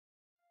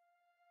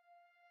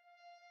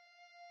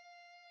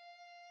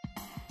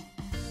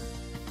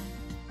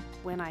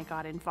When I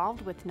got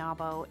involved with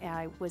NAWBO,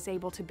 I was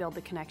able to build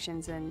the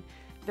connections and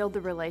build the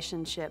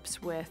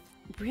relationships with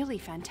really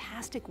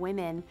fantastic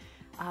women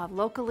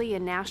locally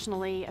and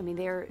nationally. I mean,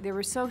 they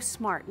were so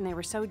smart and they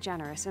were so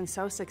generous and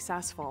so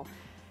successful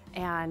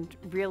and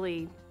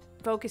really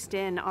focused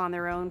in on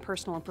their own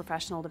personal and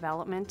professional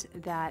development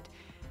that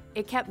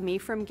it kept me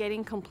from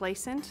getting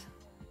complacent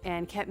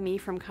and kept me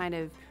from kind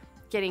of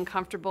getting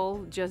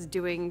comfortable just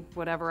doing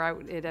whatever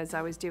it is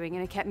I was doing,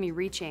 and it kept me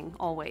reaching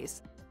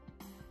always.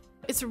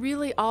 It's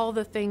really all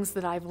the things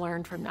that I've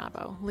learned from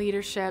NAWBO: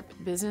 leadership,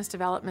 business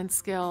development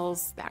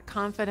skills, that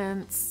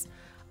confidence,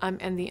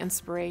 and the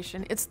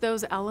inspiration. It's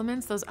those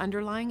elements, those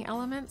underlying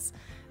elements,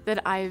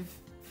 that I've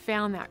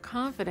found that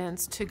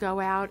confidence to go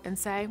out and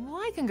say, well,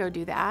 I can go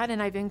do that.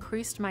 And I've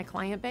increased my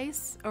client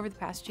base over the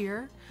past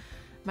year.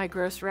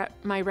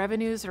 My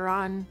revenues are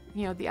on,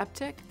 the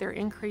uptick. They're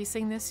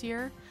increasing this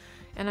year,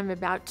 and I'm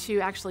about to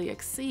actually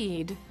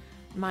exceed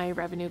my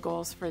revenue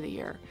goals for the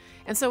year.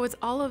 And so it's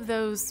all of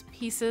those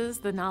pieces,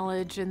 the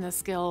knowledge and the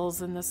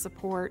skills and the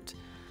support,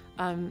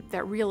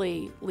 that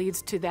really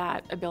leads to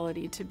that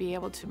ability to be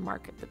able to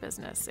market the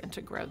business and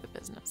to grow the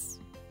business.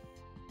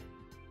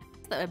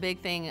 A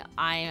big thing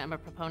I am a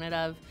proponent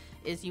of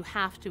is you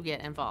have to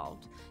get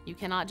involved. You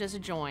cannot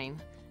just join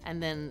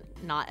and then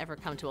not ever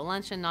come to a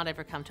luncheon, not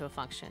ever come to a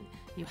function.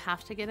 You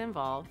have to get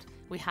involved.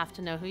 We have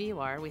to know who you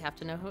are. We have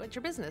to know what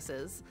your business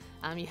is.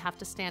 You have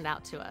to stand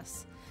out to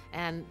us.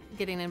 And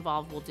getting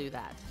involved will do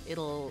that.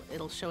 It'll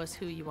show us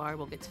who you are,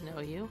 we'll get to know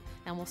you,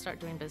 and we'll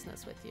start doing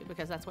business with you,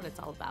 because that's what it's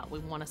all about. We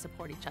want to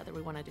support each other.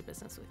 We want to do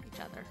business with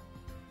each other.